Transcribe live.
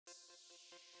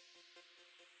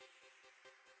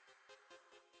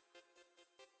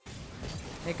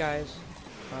Hey guys,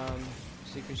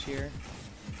 Seekers here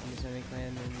in the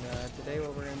Semi-Clan, and today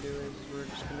what we're gonna do is we're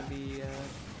just gonna be,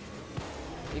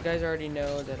 you guys already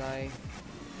know that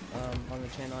on the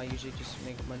channel I usually just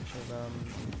make a bunch of,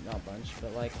 not bunch,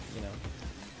 but like, you know,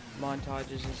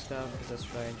 montages and stuff, because that's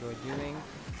what I enjoy doing.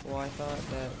 Well, I thought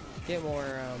that to get more,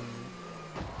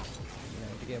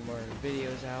 to get more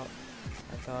videos out,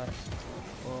 I thought,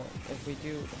 well, if we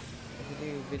do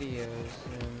videos,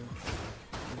 then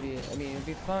it'd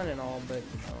be fun and all, but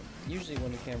usually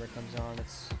when the camera comes on,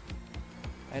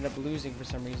 I end up losing for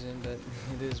some reason, but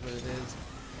it is what it is.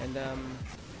 And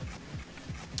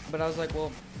but I was like,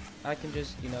 well, I can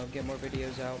just get more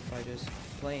videos out by just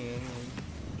playing, and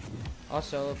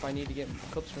also if I need to get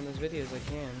clips from those videos, I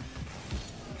can.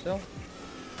 So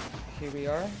here we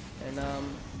are, and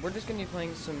we're just gonna be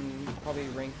playing some probably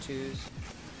rank 2s,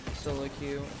 solo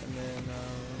queue, and then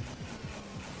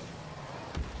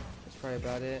probably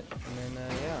about it, and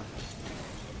then yeah.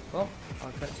 Well,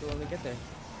 I'll cut to when we get there.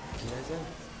 See you guys in.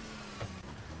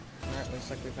 Alright, looks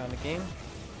like we found a game.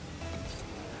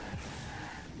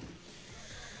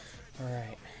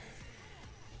 Alright.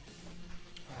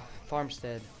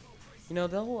 Farmstead. You know,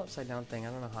 the whole upside down thing, I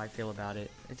don't know how I feel about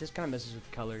it. It just kind of messes with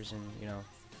colors, and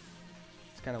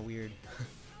it's kind of weird.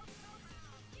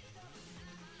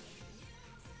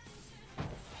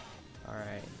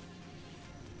 Alright.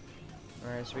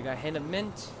 Alright, so we got Hand of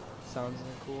Mint. Sounds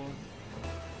cool.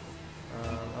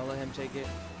 I'll let him take it.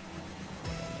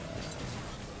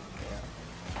 Yeah.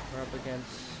 We're up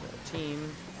against a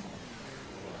team.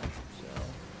 So,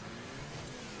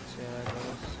 let's see how that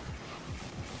goes.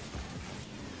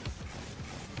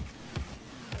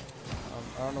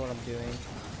 I don't know what I'm doing.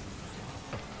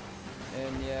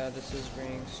 And yeah, this is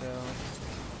rank, so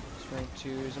it's rank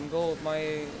 2s. I'm gold.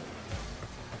 My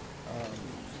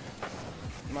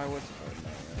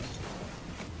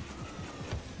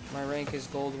rank is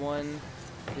gold 1,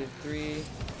 div 3.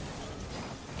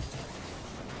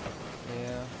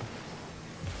 Yeah.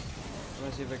 I'm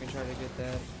gonna see if I can try to get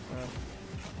that.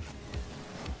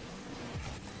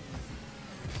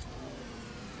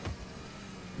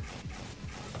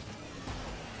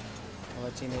 My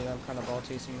teammate, I'm kind of ball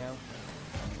chasing now.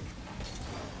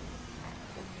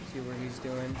 See what he's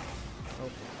doing.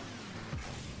 Oh.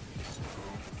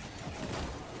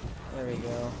 There we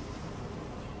go.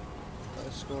 Got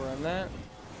a score on that.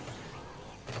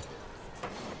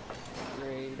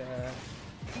 Great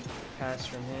pass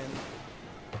from him.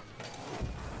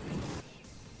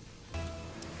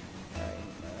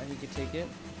 Alright, he could take it.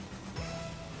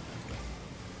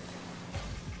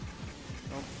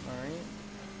 Oh, alright.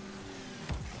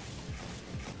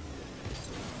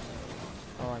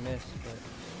 Oh, I missed, but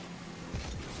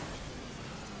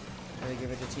gotta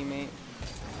give it to teammate.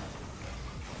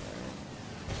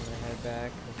 Head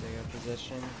back, we'll take a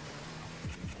position.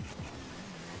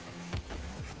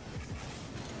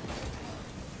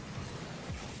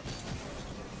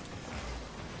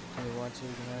 If we want to, we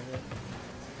can have it.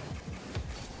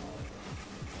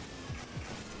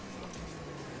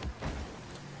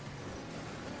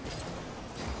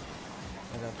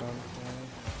 Head up on the fly.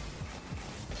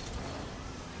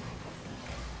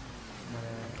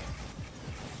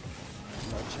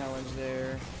 No challenge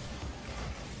there.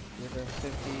 With a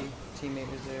 50,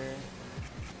 teammate is there.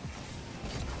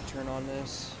 Turn on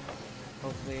this.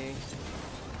 Hopefully.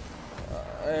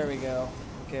 There we go.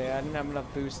 Okay, I didn't have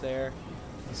enough boost there.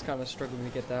 I was kind of struggling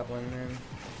to get that one in.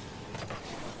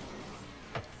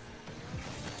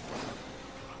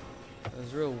 It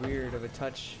was real weird of a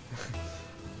touch.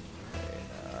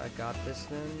 I got this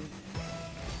then.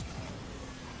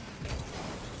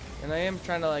 And I am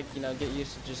trying to get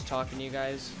used to just talking to you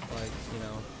guys,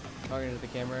 talking to the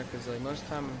camera, because most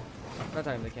time, not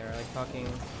talking to the camera, talking,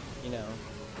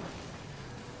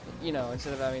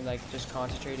 instead of having just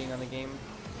concentrating on the game,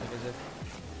 as if.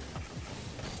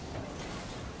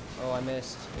 Oh, I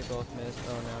missed. We both missed.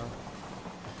 Oh no.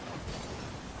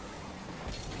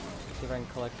 See if I can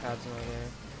collect pads over there.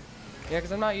 Yeah,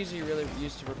 because I'm not usually really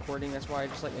used to recording. That's why I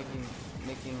just like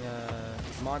making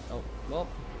oh, well,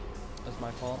 that's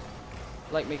my fault.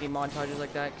 I like making montages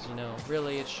like that, because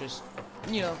really it's just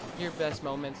your best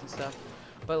moments and stuff.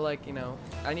 But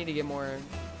I need to get more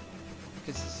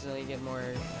consistently, get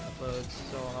more uploads.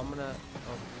 So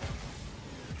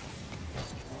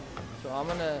I'm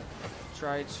gonna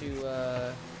try to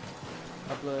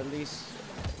upload at least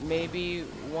maybe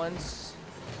once.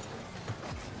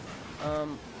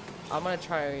 I'm gonna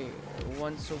try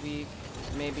once a week,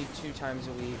 maybe 2 times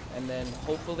a week, and then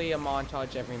hopefully a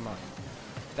montage every month.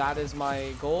 That is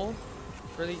my goal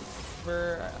for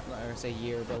I'm not gonna say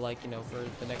year, but for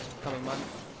the next coming month.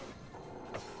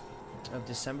 of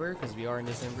December, because we are in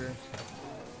December.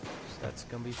 So that's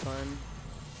gonna be fun.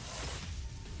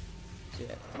 So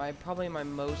yeah, probably my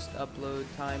most upload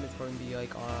time is probably be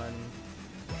like on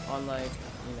like,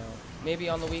 you know, maybe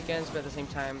on the weekends, but at the same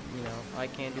time, you know, I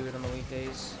can't do it on the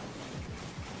weekdays.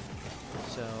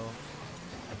 So,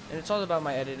 and it's all about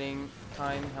my editing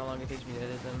time, how long it takes me to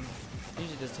edit them. It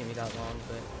usually doesn't take me that long,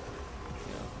 but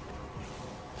you know.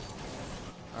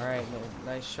 Alright,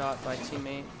 nice shot by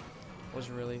teammate.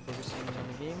 Wasn't really focusing on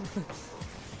the game.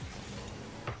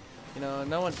 You know,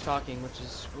 no one's talking, which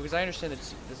is because I understand that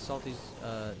the Salty's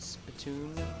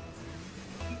spittoon.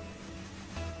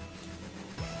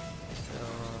 So,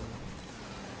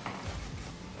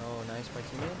 oh, nice by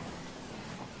teammate.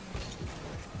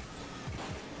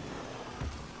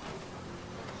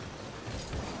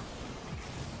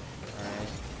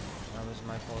 Alright, that was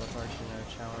my fault of arching our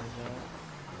challenge out.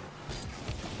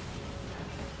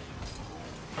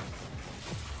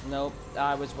 Nope,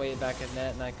 I was way back at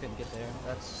net and I couldn't get there.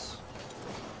 That's...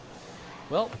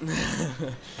 well,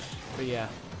 but yeah.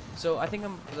 So I think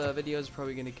the video is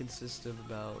probably going to consist of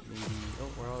about maybe...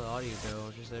 oh, where all the audio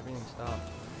go? Just everything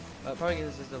stopped. Probably going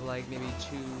to consist of like maybe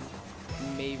 2,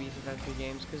 maybe sometimes 3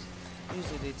 games, because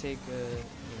usually they take a,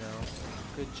 you know,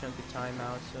 good chunk of time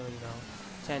out. So, you know,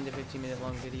 10 to 15 minute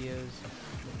long videos,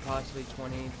 possibly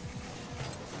 20.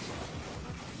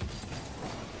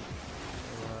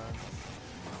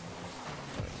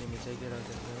 Take it, I'll get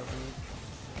a little bit.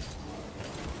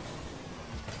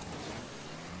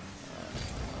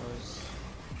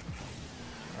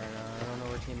 Alright, I don't know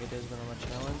where teammate is, but I'm on a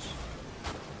challenge.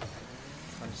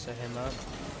 Trying to set him up.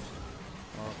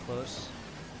 Oh, close.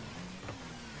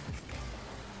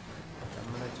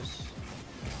 I'm gonna just...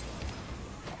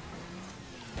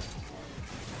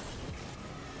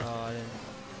 oh, I didn't...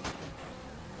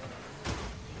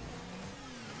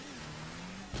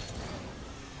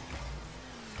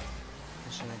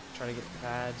 gonna try to get the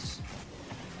pads.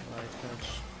 It's gonna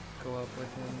just go up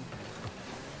with him.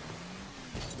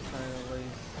 Trying to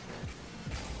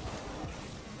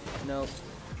nope.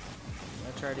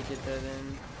 I tried to get that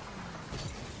in.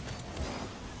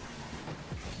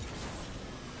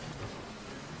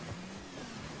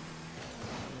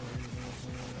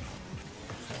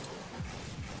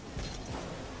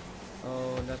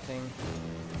 Oh, nothing.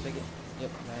 Take it.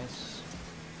 Yep, nice.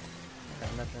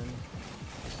 Got nothing.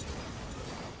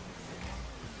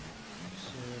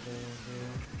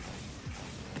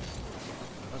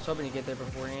 I was hoping to get there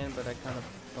beforehand, but I kind of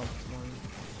bumped one.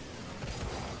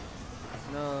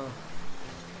 No.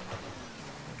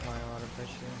 Applying a lot of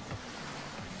pressure.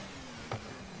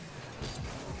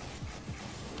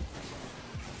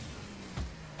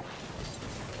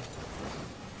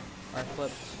 I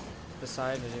flipped the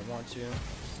side, I didn't want to.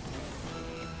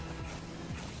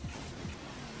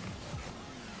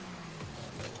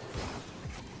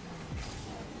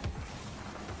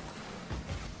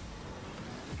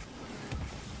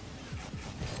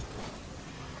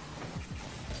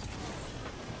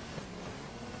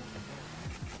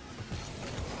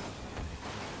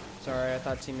 Sorry, I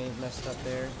thought teammate messed up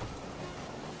there.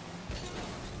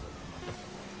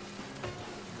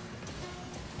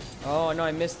 Oh no,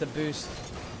 I missed the boost.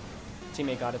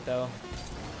 Teammate got it though.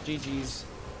 GG's.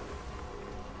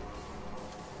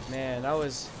 Man, that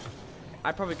was...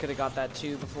 I probably could have got that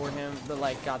too before him, but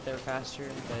like got there faster.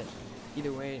 But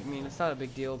either way, I mean, it's not a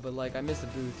big deal, but like I missed the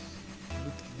boost.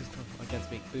 I can't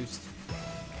speak boost.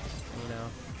 You know,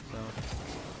 so...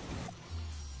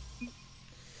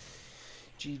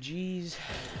 GG's.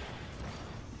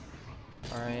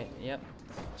 Alright, yep.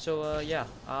 So, yeah,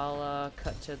 I'll,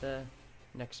 cut to the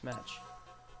next match.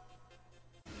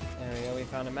 There we go, we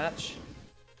found a match.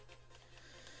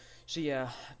 So, yeah,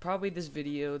 probably this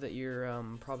video that you're,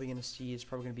 probably gonna see is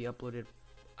probably gonna be uploaded,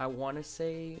 I want to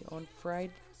say, on Friday,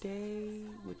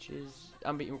 which is...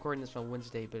 I'm recording this on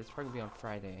Wednesday, but it's probably gonna be on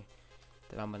Friday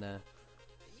that I'm gonna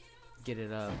get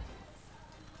it up.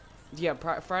 Yeah,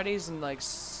 Fridays and, like,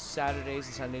 Saturdays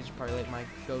and Sundays are probably like my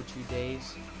go-to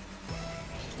days,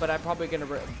 but I'm probably gonna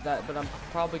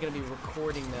be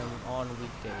recording them on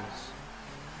weekdays,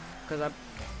 because I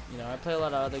play a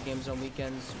lot of other games on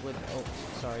weekends with... oh,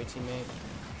 sorry, teammate.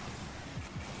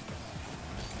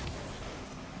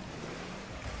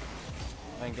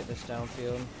 I can get this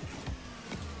downfield.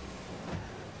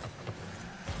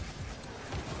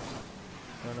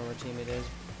 Don't know where teammate is.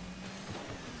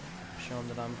 Show him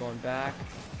that I'm going back.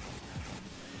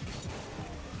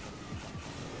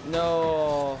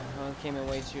 No, it came in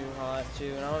way too hot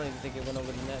too, and I don't even think it went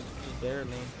over the net, just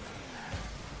barely.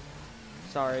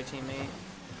 Sorry, teammate.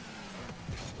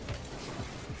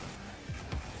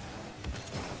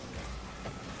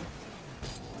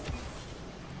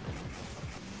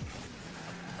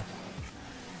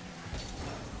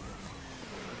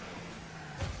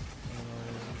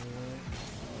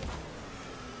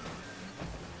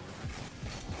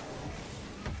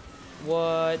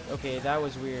 What? Okay, that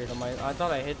was weird. I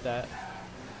thought I hit that.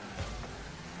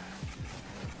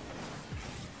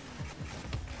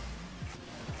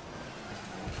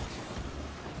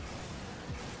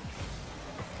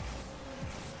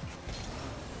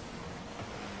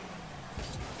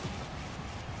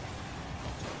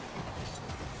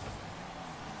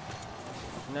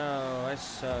 No, I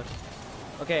suck.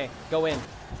 Okay, go in.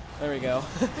 There we go.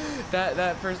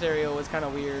 that first area was kind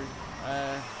of weird.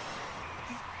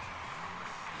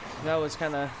 That was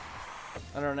kind of,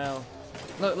 I don't know.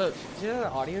 Look, see how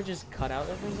the audio just cut out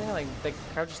everything? Like, the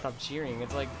crowd just stopped cheering.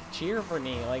 It's like, cheer for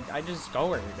me. Like, I just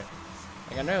scored.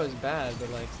 Like, I know it was bad, but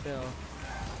like, still.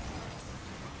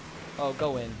 Oh,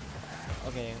 go in.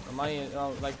 Okay, am I in?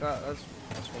 Oh, like, that's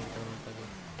what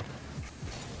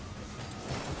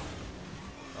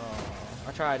oh,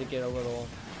 I tried to get a little,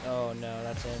 oh no,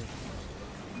 that's in.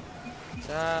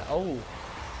 Oh.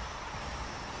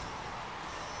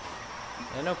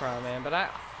 Yeah, no problem, man. But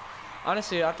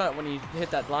honestly, I thought when you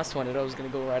hit that last one, it was gonna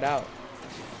go right out.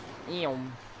 Alright.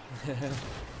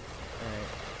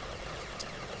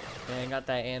 Man, got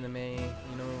that anime,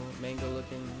 you know, manga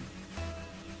looking.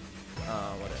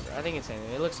 Whatever. I think it's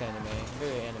anime. It looks anime.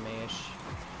 Very anime-ish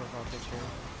profile picture.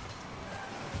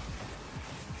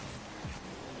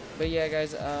 But yeah,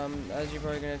 guys, as you're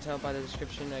probably gonna tell by the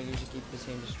description, I usually keep the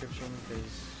same description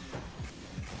because.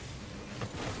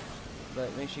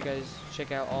 But make sure you guys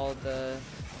check out all the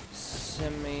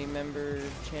semi-member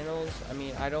channels. I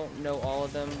mean, I don't know all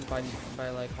of them by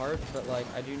like heart, but like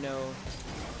I do know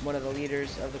one of the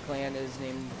leaders of the clan is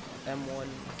named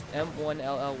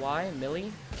M1LLY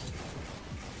Millie,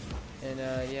 and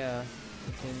yeah,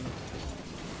 you can,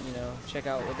 you know, check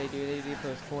out what they do. They do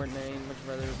post Fortnite and much of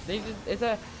other.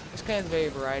 It's kind of very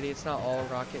variety. It's not all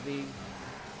Rocket League,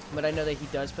 but I know that he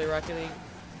does play Rocket League.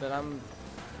 But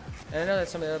and I know that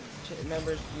some of the other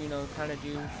members, you know, kind of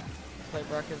do play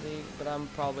Rocket League, but I'm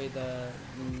probably the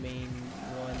main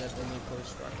one that only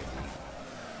posts Rocket League.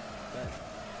 But,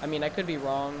 I mean, I could be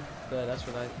wrong, but that's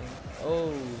what I think.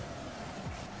 Oh.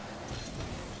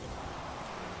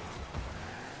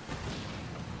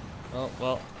 Oh,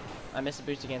 well, I missed the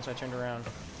boost again, so I turned around.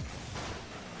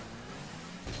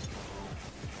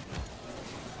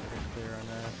 Very clear on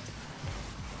that.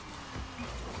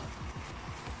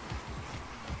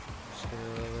 Just get a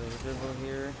little dribble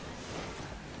here.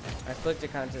 I flicked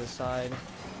it kind of to the side.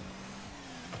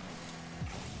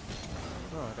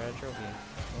 Oh, I got a trophy.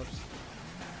 Whoops.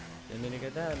 Didn't mean to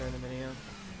get that in the video.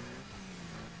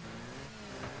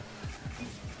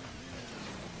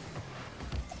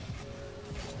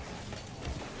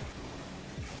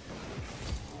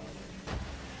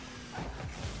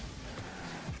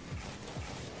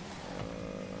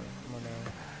 I'm gonna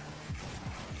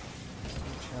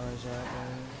challenge that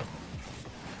one.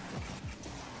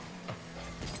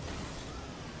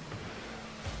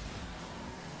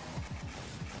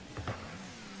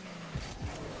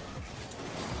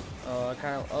 Oh, I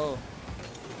kind of,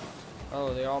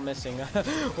 oh, they're all missing.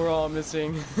 We're all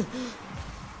missing.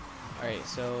 Alright,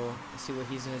 so let's see what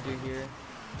he's gonna do here.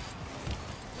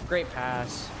 Great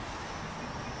pass.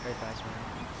 Great pass,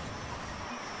 man.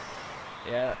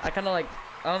 Yeah, I kind of like,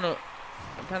 I don't know,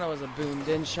 it kind of was a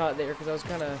boomed-in shot there because I was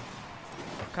kind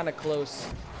of close.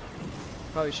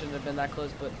 Probably shouldn't have been that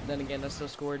close, but then again, I still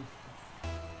scored.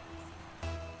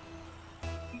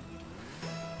 I'll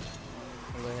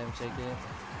let him take it.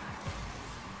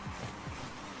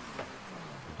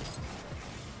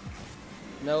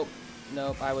 Nope,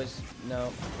 nope,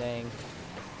 dang.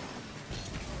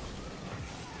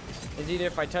 It's either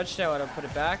if I touched it, I would have put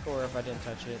it back, or if I didn't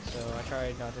touch it, so I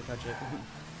tried not to touch it.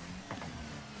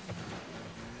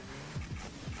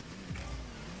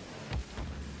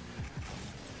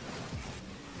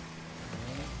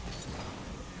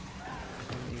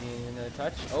 Another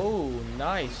touch. Oh,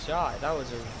 nice shot. That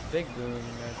was a big boom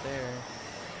right there.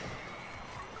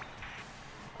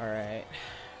 Alright.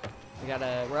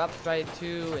 We're up by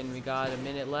 2 and we got a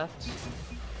minute left.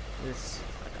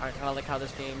 I kind of like how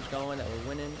this game's going, that we're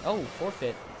winning. Oh,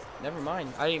 forfeit. Never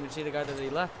mind. I didn't even see the guy that he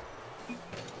left.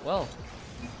 Well.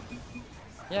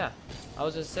 Yeah. I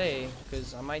was just saying,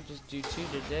 because I might just do 2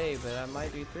 today, but I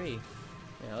might do 3.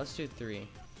 Yeah, let's do 3.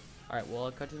 Alright, well,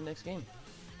 I'll cut to the next game.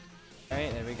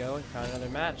 Alright, there we go. We found another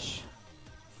match.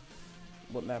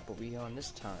 What map are we on this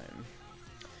time?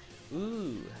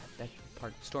 Ooh, that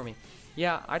part, stormy.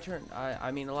 Yeah,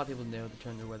 I mean, a lot of people know to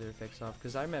turn their weather effects off,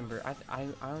 because I remember, I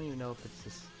don't even know if it's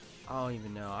this, I don't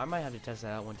even know. I might have to test that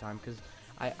out one time, because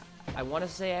I want to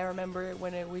say I remember it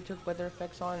when we took weather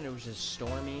effects on, and it was just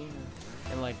stormy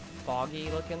and like foggy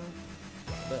looking,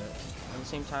 but at the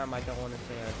same time, I don't want to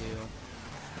say I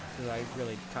do, because I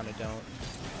really kind of don't.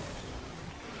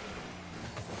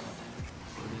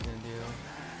 What he's gonna do?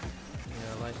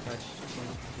 Yeah, light touch.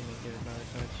 Teammate get another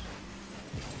touch.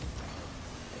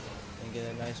 And get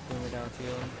a nice boomer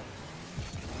downfield.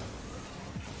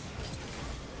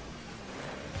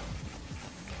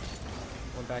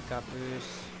 One back got boost.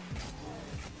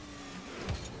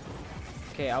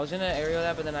 Okay, I was gonna aerial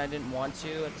that, but then I didn't want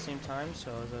to at the same time,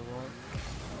 so I was like, well.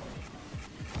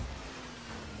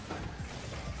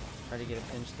 Try to get a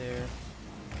pinch there.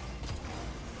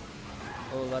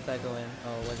 Oh, let that go in.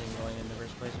 Oh, it wasn't going in the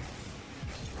first place.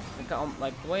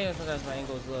 Like the way sometimes my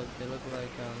angles look, they look like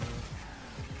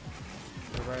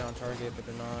they're right on target, but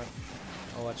they're not.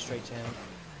 Oh, that's straight to him.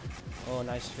 Oh,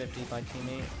 nice 50 by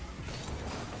teammate.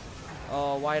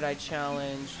 Oh, why did I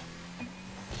challenge?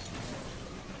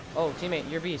 Oh, teammate,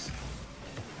 you're a beast.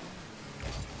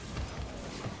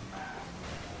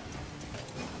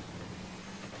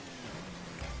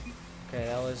 Okay,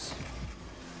 that was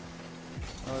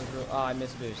real. Oh, I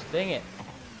missed boost. Dang it!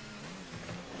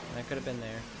 I could have been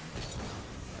there.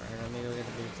 Alright, let me go get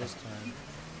the boost this time.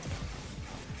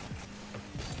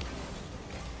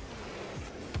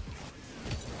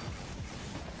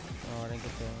 Oh, I didn't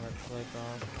get the right click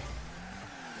off.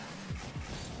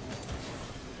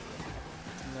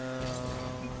 No.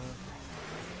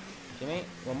 Teammate,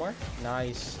 one more.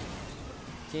 Nice.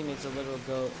 Teammate's a little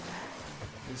goat.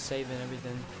 He's saving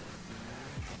everything.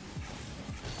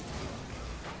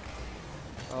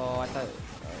 Oh, I thought.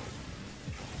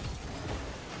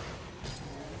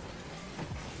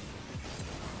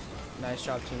 Nice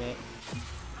job, teammate.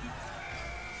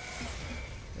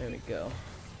 There we go.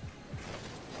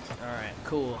 Alright,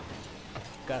 cool.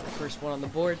 Got the first one on the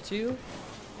board, too.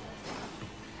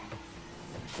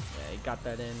 Yeah, he got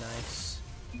that in nice.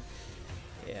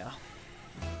 Yeah.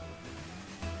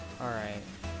 Alright.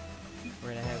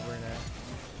 We're gonna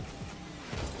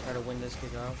try to win this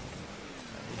kickoff.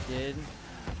 We did.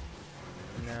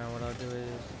 Now what I'll do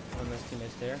is when this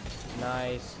teammate's there.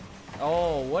 Nice.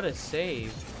 Oh, what a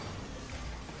save.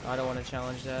 I don't want to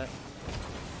challenge that.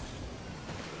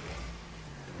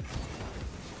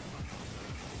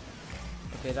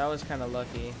 Okay, that was kind of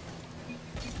lucky.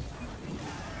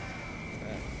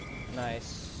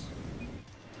 Nice.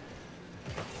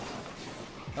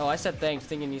 Oh, I said thanks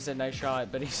thinking he said nice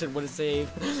shot, but he said what a save.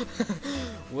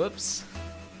 Whoops.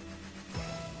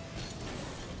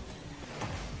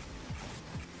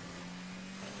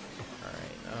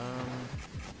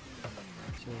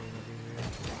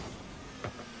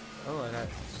 Oh, I got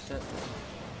set.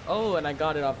 Oh, and I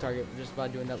got it off target just by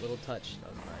doing that little touch. That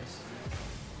was nice.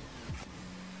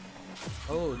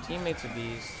 Oh, teammates of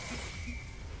bees.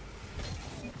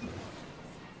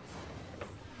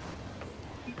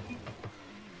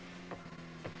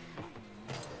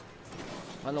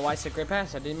 On the Y said great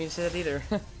pass. I didn't mean to say that either.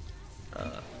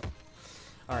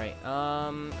 Alright,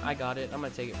 I got it. I'm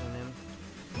gonna take it from him.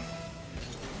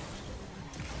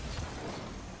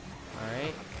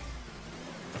 Alright.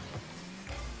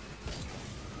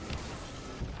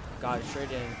 Got it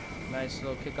straight in. Nice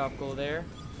little kickoff goal there.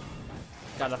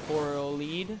 Got a 4-0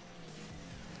 lead.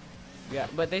 Yeah,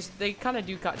 but they kind of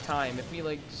do cut time. If we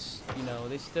like, you know,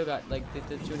 they still got like the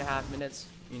 2.5 minutes.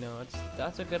 You know,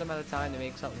 that's a good amount of time to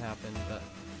make something happen, but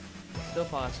still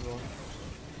possible.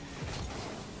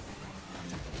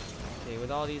 Okay,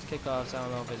 with all these kickoffs, I don't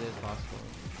know if it is possible.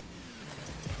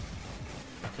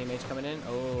 Teammates coming in.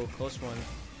 Oh, close one.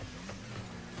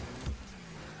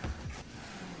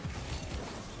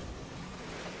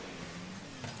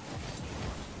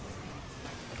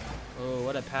 Oh,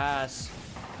 what a pass.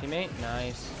 Teammate,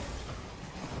 nice.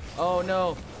 Oh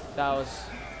no, that was,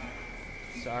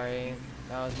 sorry,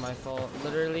 that was my fault.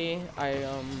 Literally,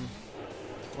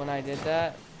 when I did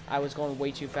that, I was going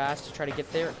way too fast to try to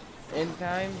get there in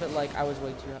time, but like I was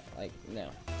way too, like,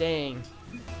 no. Dang.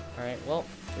 Alright, well,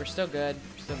 we're still good.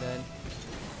 We're still good.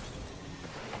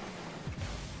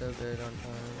 Still good on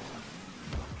time.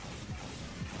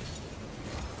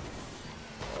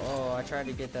 Oh, I tried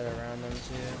to get that around them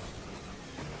too.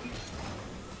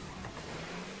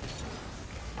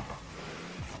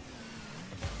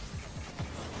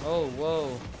 Oh,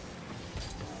 whoa.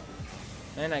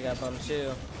 And I got bumped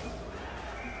too.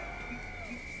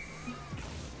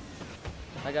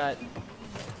 I got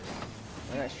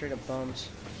straight up bumped.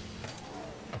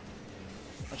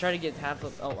 I'll try to get half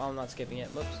of, oh, I'm not skipping it.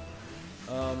 Whoops.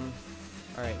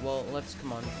 Alright, well, let's,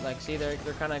 come on. Like, see, they're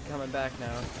kind of coming back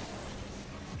now.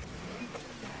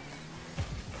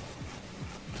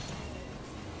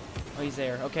 Oh, he's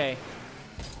there. Okay.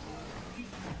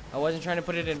 I wasn't trying to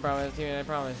put it in, promise. I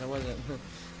promise. I wasn't.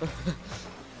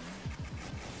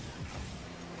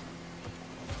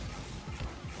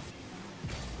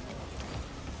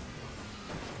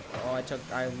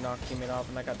 I knocked teammate off,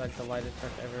 and I got like the lightest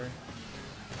truck ever.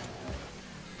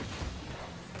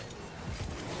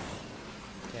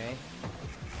 Okay.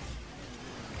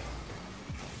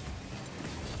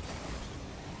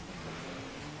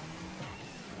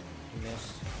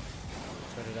 Missed.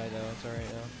 So did I though. It's alright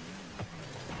though.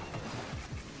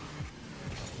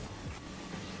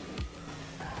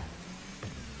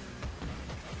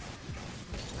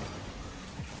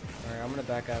 Alright, I'm gonna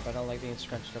back up. I don't like being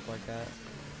scrunched up like that.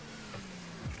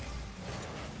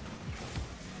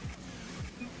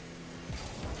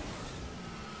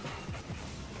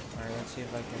 Alright, let's see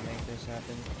if I can make this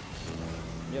happen.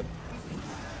 Yep.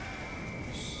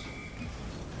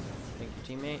 Thank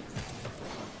you, teammate.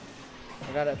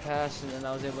 I got it past, and then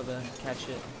I was able to catch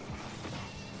it.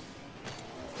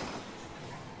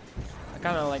 I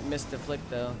kind of like missed the flick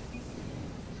though,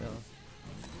 so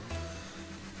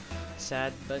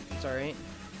sad, but it's alright.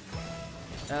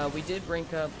 We did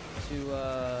rank up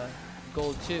to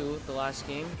gold 2 the last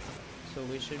game, so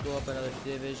we should go up another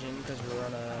division because we're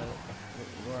on a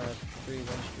 3-win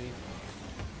streak.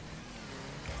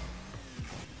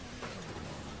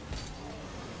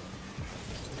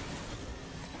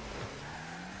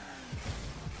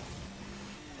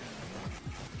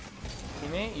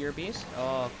 Teammate, you're a beast?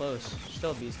 Oh, close.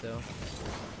 Still a beast, though.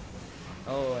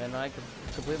 Oh, and I could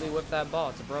completely whip that ball.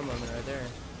 It's a bro moment right there.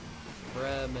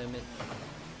 Bro moment.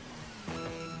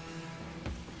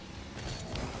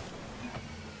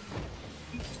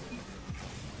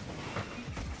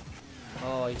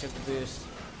 Oh, he took the boost.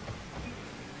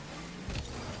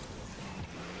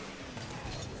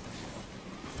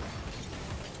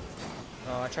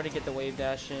 Oh, I tried to get the wave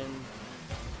dash in.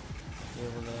 Be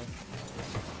able to...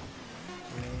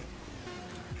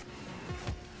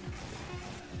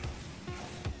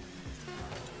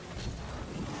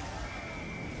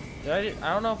 I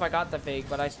don't know if I got the fake,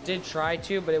 but I did try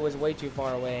to, but it was way too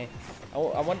far away.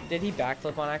 Did he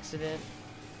backflip on accident?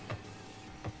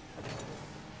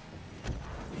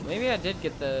 Maybe I did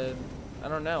get the... I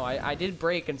don't know. I did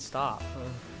break and stop.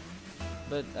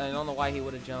 But I don't know why he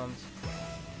would have jumped.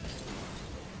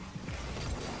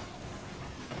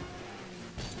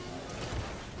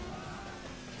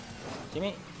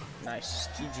 Teammate? Nice.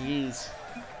 GG's.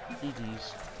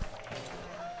 GG's.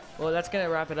 Well, that's gonna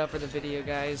wrap it up for the video,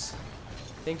 guys.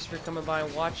 Thanks for coming by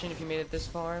and watching. If you made it this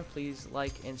far, please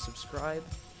like and subscribe.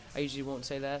 I usually won't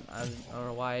say that. I don't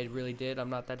know why I really did.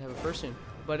 I'm not that type of person,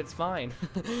 but it's fine.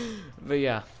 But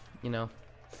yeah, you know.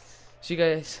 See you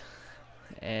guys,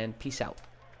 and peace out.